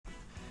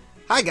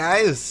Hi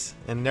guys,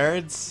 and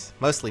nerds,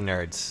 mostly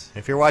nerds.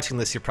 If you're watching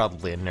this, you're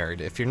probably a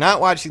nerd. If you're not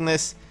watching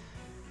this,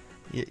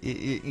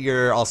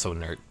 you're also a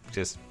nerd.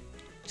 Just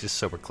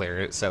so we're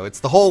clear. So it's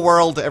the whole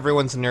world.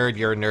 Everyone's a nerd.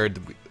 You're a nerd.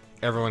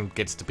 Everyone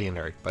gets to be a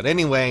nerd. But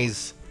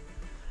anyways,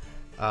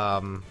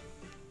 for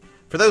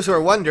those who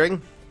are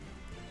wondering,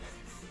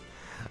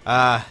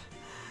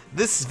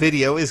 this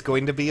video is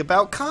going to be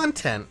about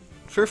content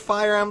for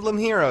Fire Emblem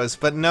Heroes,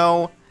 but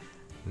no,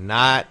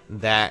 not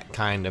that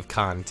kind of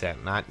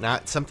content.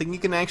 Not something you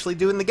can actually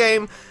do in the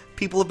game.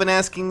 People have been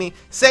asking me,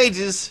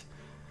 Sages,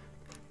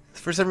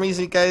 for some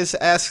reason you guys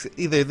ask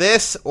either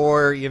this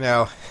or, you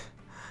know,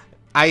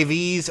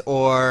 IVs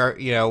or,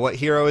 you know, what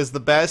hero is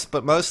the best,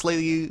 but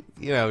mostly,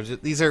 you know,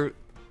 these are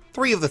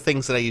three of the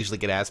things that I usually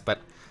get asked, but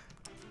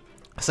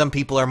some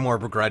people are more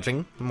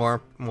begrudging, more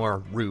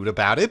rude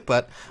about it,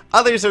 but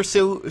others are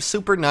so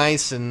super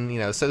nice and, you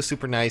know, so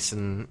super nice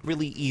and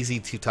really easy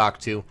to talk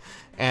to.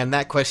 And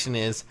that question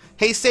is,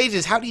 hey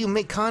Sages, how do you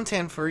make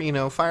content for, you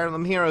know, Fire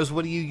Emblem Heroes?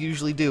 What do you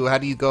usually do? How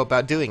do you go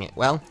about doing it?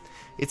 Well,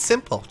 it's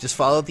simple. Just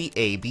follow the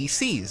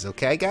ABCs,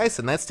 okay guys?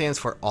 And that stands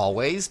for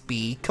always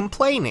be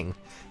complaining.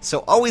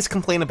 So always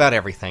complain about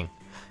everything.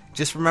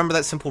 Just remember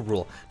that simple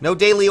rule. No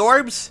daily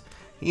orbs,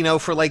 you know,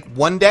 for like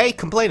one day,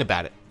 complain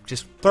about it.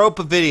 Just throw up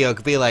a video,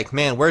 could be like,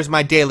 man, where's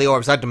my daily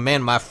orbs? I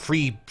demand my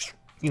free,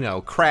 you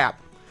know,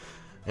 crap.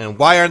 And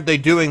why aren't they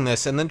doing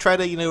this? And then try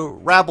to, you know,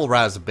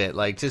 rabble-rouse a bit.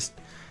 Like, just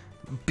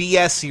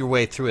BS your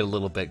way through it a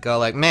little bit. Go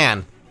like,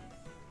 man,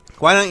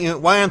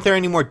 why aren't there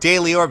any more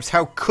daily orbs?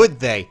 How could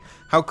they?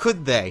 How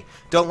could they?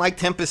 Don't like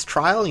Tempest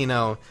Trial? You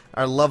know,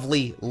 our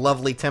lovely,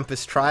 lovely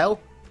Tempest Trial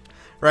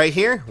right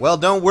here? Well,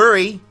 don't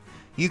worry.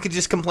 You could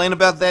just complain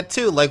about that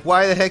too. Like,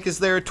 why the heck is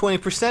there a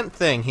 20%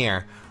 thing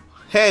here?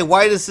 Hey,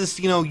 why does this,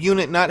 you know,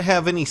 unit not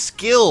have any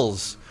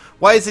skills?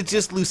 Why is it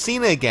just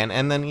Lucina again?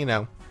 And then, you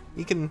know,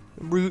 you can,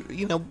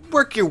 you know,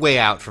 work your way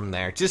out from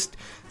there. Just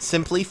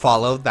simply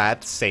follow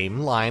that same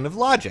line of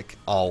logic.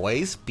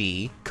 Always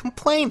be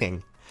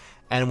complaining.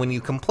 And when you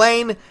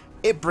complain,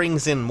 it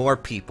brings in more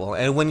people.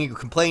 And when you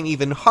complain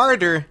even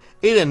harder,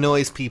 it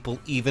annoys people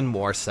even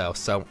more so.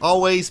 So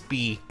always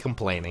be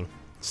complaining.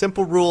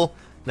 Simple rule,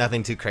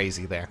 nothing too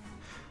crazy there.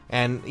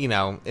 And, you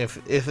know, if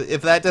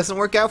that doesn't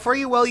work out for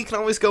you, well, you can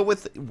always go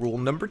with rule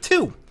number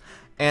 2.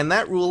 And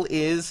that rule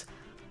is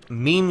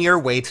meme your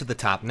way to the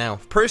top. Now,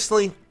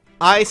 personally,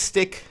 I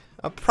stick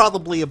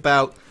probably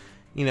about,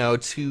 you know,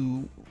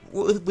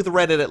 with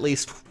Reddit at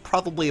least,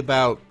 probably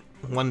about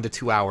 1 to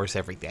 2 hours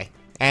every day.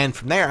 And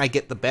from there, I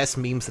get the best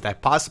memes that I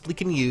possibly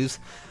can use,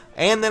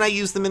 and then I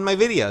use them in my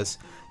videos.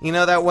 You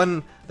know, that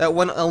one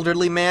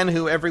elderly man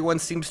who everyone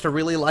seems to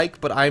really like,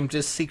 but I'm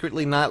just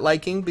secretly not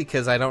liking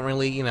because I don't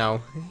really, you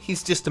know,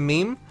 he's just a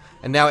meme.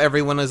 And now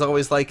everyone is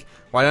always like,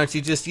 why don't you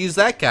just use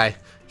that guy?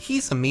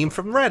 He's a meme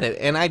from Reddit.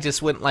 And I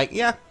just went like,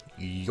 yeah,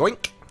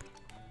 yoink.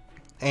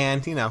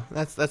 And, you know,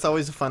 that's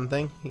always a fun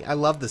thing. I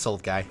love this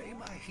old guy.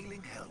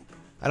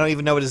 I don't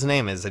even know what his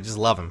name is. I just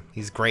love him.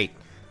 He's great.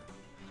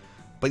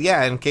 But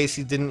yeah, in case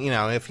you didn't, you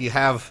know, if you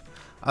have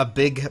a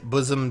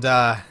big-bosomed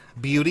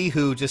beauty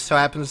who just so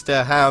happens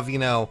to have, you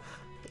know,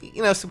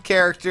 some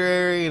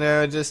character, you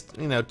know, just,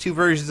 you know, 2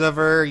 versions of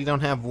her, you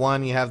don't have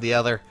one, you have the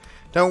other.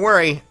 Don't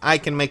worry, I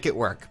can make it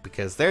work,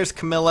 because there's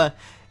Camilla,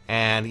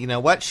 and you know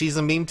what, she's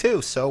a meme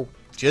too, so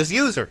just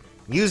use her.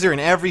 Use her in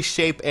every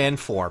shape and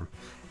form.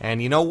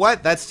 And you know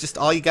what, that's just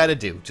all you gotta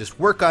do. Just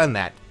work on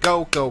that.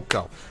 Go, go,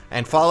 go.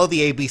 And follow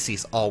the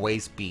ABCs.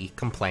 Always be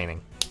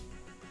complaining.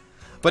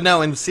 But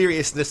no, in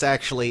seriousness,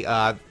 actually,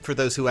 for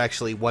those who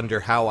actually wonder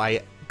how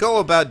I go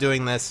about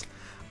doing this,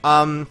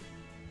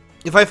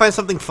 if I find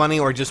something funny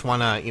or just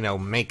want to, you know,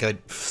 make a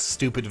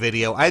stupid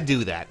video, I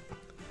do that.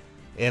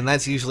 And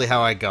that's usually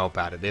how I go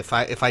about it. If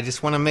I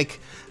just want to make,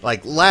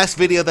 like, last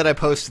video that I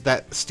posted,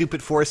 that stupid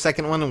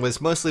 4-second one,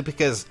 was mostly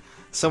because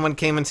someone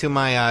came into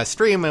my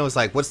stream and was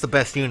like, what's the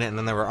best unit? And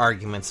then there were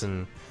arguments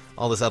and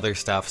all this other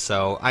stuff,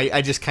 so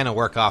I just kind of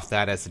work off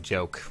that as a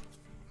joke.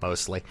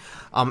 Mostly.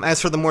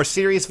 As for the more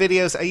serious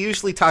videos, I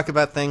usually talk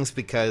about things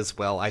because,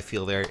 well, I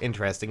feel they're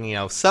interesting. You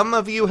know, some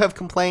of you have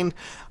complained,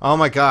 oh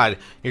my god,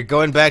 you're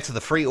going back to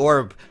the free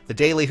orb, the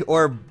daily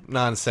orb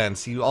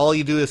nonsense. All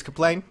you do is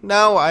complain?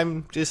 No,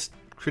 I'm just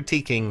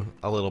critiquing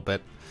a little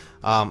bit.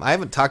 I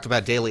haven't talked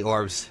about daily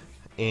orbs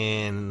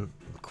in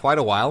quite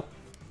a while.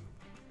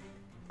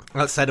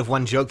 Outside of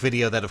one joke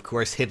video that, of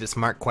course, hit its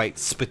mark quite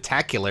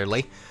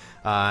spectacularly.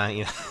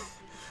 You know...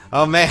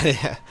 Oh man,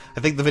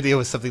 I think the video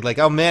was something like,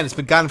 oh man, it's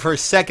been gone for a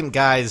second,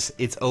 guys,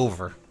 it's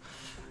over.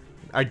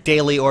 Our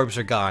daily orbs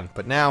are gone,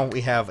 but now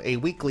we have a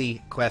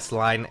weekly quest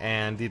line,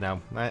 and, you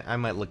know, I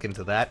might look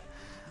into that.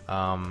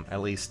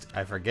 At least,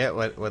 I forget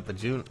what the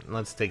June...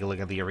 Let's take a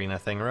look at the arena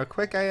thing real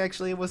quick. I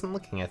actually wasn't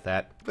looking at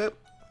that, but...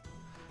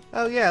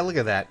 Oh yeah, look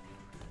at that.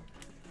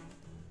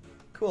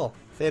 Cool,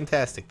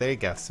 fantastic, there you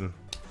go,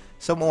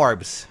 some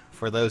orbs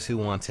for those who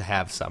want to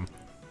have some.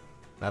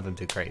 Nothing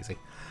too crazy.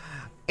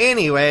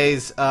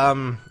 Anyways,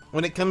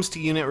 when it comes to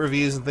unit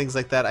reviews and things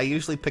like that, I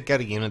usually pick out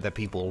a unit that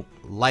people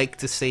like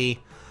to see.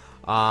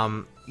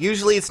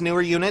 Usually it's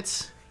newer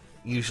units,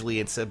 usually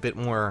it's a bit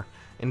more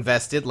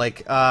invested.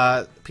 Like,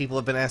 people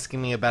have been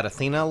asking me about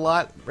Athena a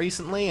lot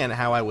recently and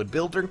how I would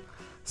build her.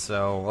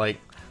 So, like,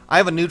 I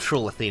have a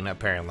neutral Athena,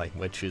 apparently,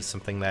 which is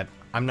something that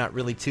I'm not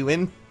really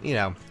too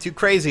too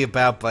crazy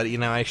about, but,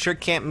 I sure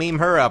can't meme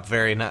her up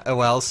very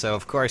well, so,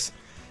 of course,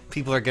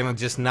 people are gonna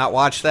just not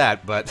watch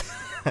that, but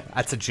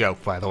that's a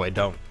joke, by the way,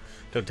 don't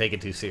take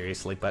it too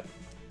seriously, but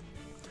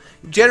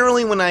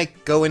generally when I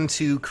go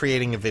into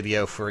creating a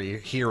video for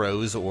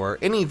Heroes or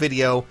any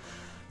video,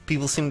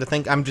 people seem to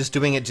think I'm just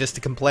doing it just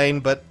to complain,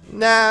 but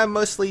nah, I'm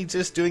mostly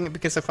just doing it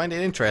because I find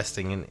it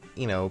interesting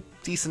and,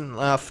 decent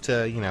enough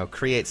to,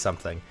 create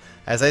something.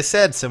 As I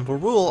said, simple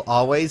rule,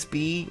 always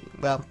be,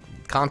 well,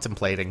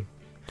 contemplating.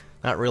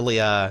 Not really,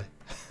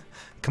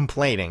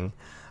 complaining.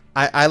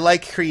 I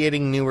like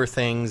creating newer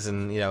things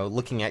and,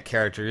 looking at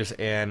characters,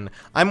 and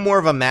I'm more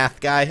of a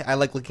math guy. I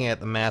like looking at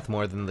the math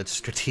more than the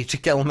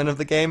strategic element of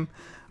the game,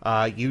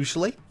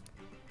 usually.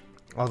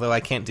 Although I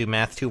can't do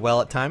math too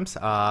well at times,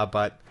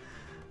 but,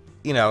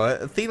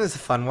 Athena's a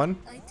fun one.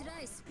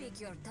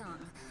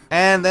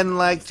 And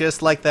then,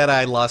 just like that,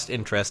 I lost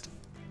interest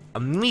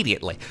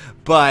immediately.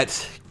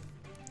 But,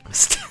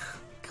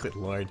 good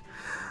lord.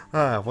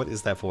 What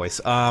is that voice?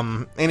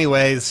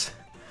 Anyways...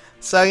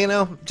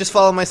 So, just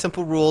follow my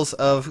simple rules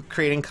of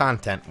creating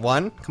content.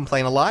 1,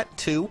 complain a lot.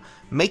 2,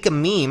 make a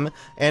meme.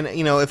 And,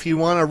 if you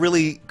want to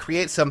really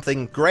create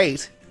something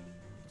great,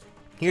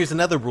 here's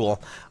another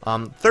rule.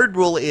 Third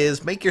rule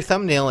is make your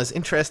thumbnail as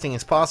interesting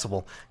as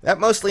possible. That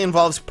mostly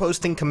involves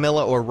posting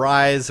Camilla or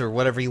Rise or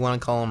whatever you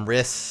want to call them,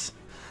 Riss,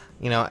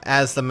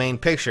 as the main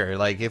picture.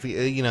 Like, if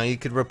you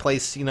could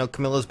replace,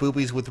 Camilla's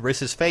boobies with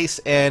Riss's face,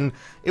 and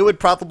it would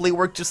probably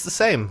work just the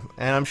same.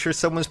 And I'm sure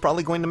someone's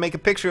probably going to make a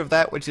picture of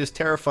that, which is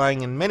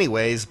terrifying in many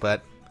ways,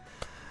 but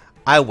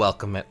I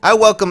welcome it. I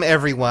welcome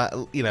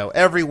everyone,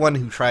 everyone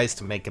who tries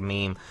to make a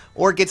meme,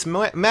 or gets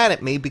mad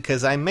at me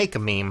because I make a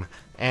meme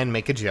and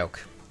make a joke.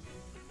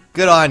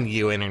 Good on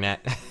you,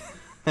 Internet.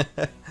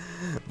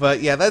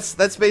 But yeah,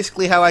 that's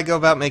basically how I go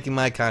about making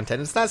my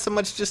content. It's not so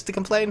much just to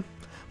complain.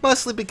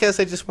 Mostly because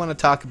I just want to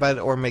talk about it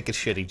or make a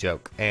shitty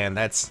joke, and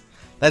that's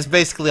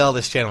basically all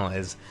this channel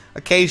is.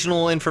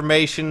 Occasional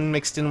information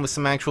mixed in with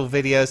some actual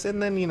videos,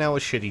 and then, a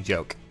shitty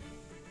joke.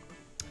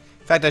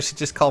 In fact, I should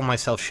just call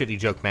myself Shitty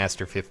Joke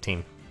Master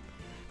 15.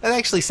 That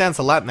actually sounds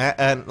a lot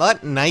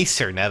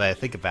nicer now that I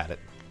think about it.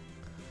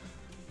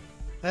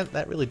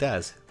 That really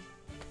does.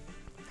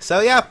 So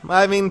yeah,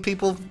 I mean,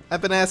 people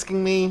have been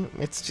asking me,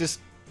 it's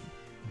just,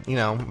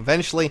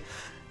 eventually...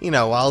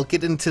 I'll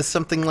get into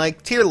something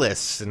like tier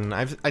lists, and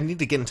I need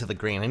to get into the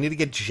green. I need to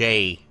get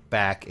J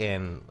back,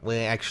 and we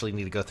actually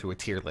need to go through a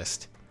tier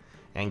list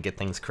and get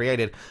things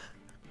created.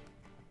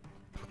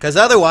 Because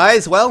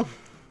otherwise, well,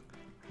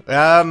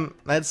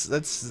 that's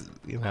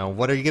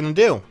what are you gonna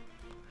do?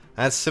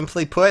 That's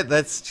simply put,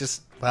 that's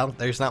just, well,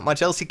 there's not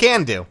much else you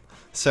can do.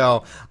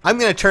 So I'm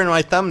gonna turn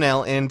my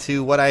thumbnail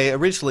into what I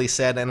originally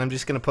said, and I'm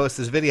just gonna post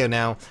this video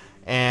now.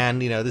 And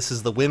this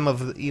is the whim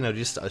of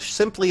just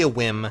simply a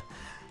whim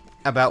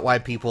about why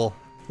people,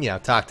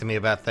 talk to me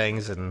about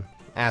things and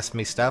ask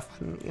me stuff.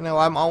 And,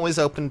 I'm always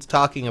open to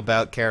talking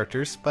about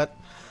characters, but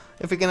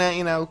if you're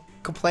gonna,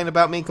 complain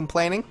about me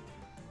complaining,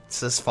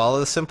 just follow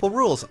the simple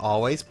rules.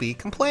 Always be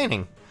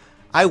complaining.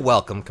 I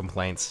welcome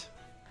complaints.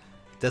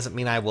 Doesn't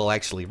mean I will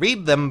actually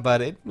read them,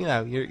 but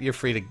you're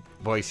free to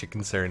voice your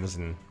concerns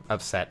and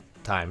upset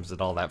times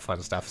and all that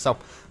fun stuff. So,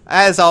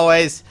 as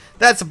always,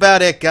 that's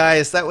about it,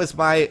 guys. That was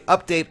my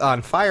update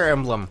on Fire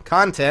Emblem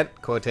content,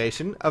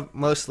 quotation,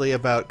 mostly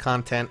about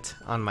content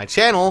on my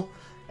channel,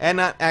 and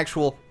not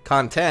actual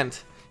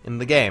content in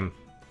the game.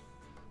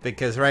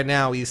 Because right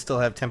now, we still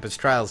have Tempest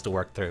Trials to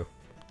work through.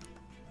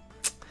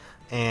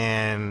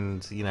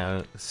 And,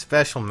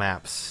 special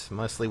maps,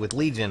 mostly with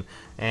Legion,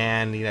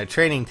 and,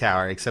 Training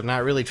Tower, except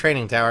not really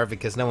Training Tower,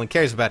 because no one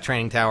cares about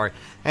Training Tower,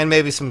 and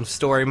maybe some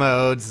story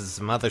modes and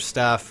some other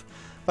stuff.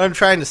 What I'm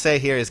trying to say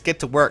here is get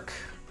to work.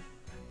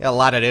 You got a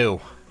lot to do.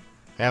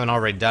 I haven't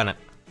already done it.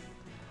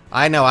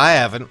 I know I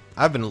haven't.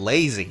 I've been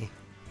lazy.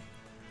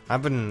 I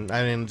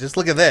mean, just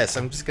look at this.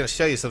 I'm just going to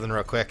show you something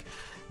real quick.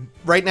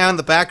 Right now in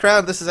the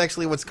background, this is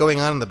actually what's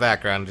going on in the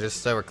background,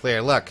 just so we're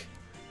clear. Look.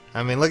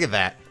 I mean, look at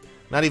that.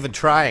 Not even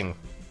trying.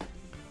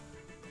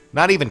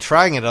 Not even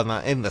trying it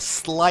in the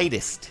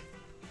slightest.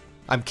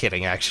 I'm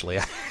kidding, actually.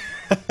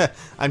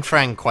 I'm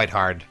trying quite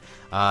hard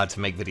to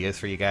make videos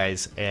for you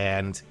guys,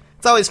 and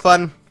it's always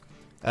fun.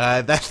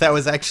 That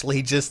was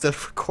actually just a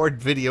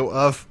record video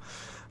of...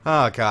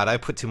 Oh god, I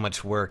put too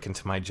much work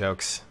into my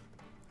jokes.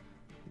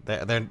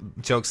 They're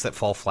jokes that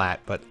fall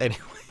flat, but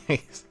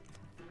anyways.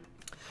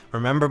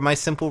 Remember my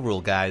simple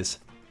rule, guys.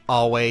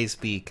 Always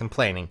be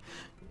complaining.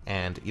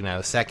 And,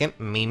 second,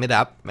 meme it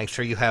up. Make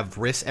sure you have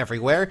Riss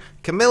everywhere,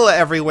 Camilla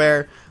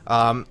everywhere,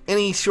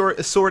 any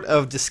sort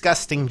of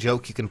disgusting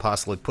joke you can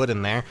possibly put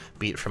in there,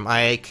 be it from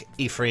Ike,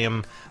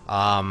 Ephraim,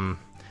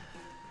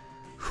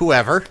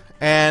 whoever.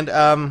 And,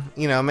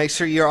 make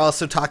sure you're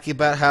also talking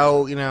about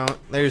how,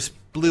 there's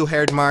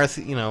blue-haired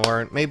Marth, you know,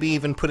 or maybe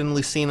even put in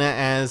Lucina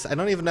as, I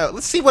don't even know.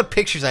 Let's see what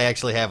pictures I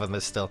actually have on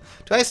this still.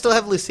 Do I still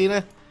have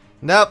Lucina?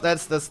 Nope,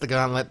 that's the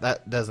gauntlet.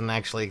 That doesn't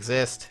actually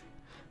exist.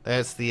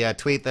 There's the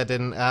tweet that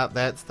didn't,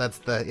 that's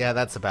the, yeah,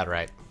 that's about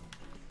right.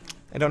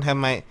 I don't have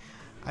my,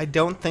 I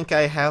don't think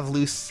I have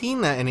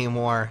Lucina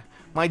anymore.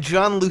 My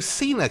John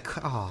Lucina,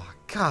 oh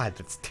god,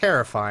 that's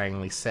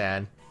terrifyingly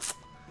sad.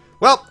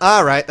 Well,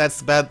 alright,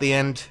 that's about the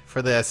end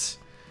for this.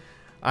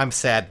 I'm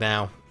sad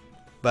now.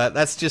 But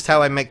that's just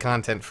how I make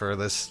content for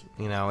this,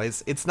 you know,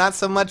 it's not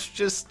so much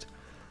just,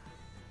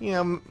 you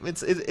know,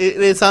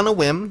 it's on a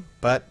whim,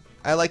 but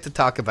I like to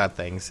talk about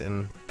things,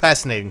 and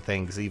fascinating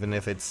things, even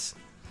if it's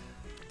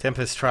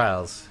Tempest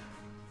Trials.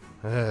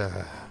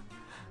 Ugh,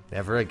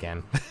 never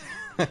again.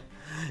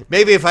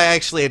 Maybe if I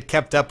actually had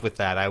kept up with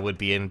that, I would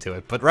be into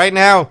it. But right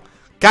now,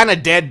 kinda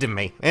dead to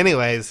me.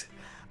 Anyways,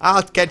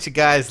 I'll catch you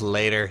guys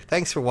later.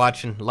 Thanks for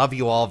watching. Love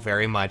you all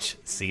very much.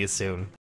 See you soon.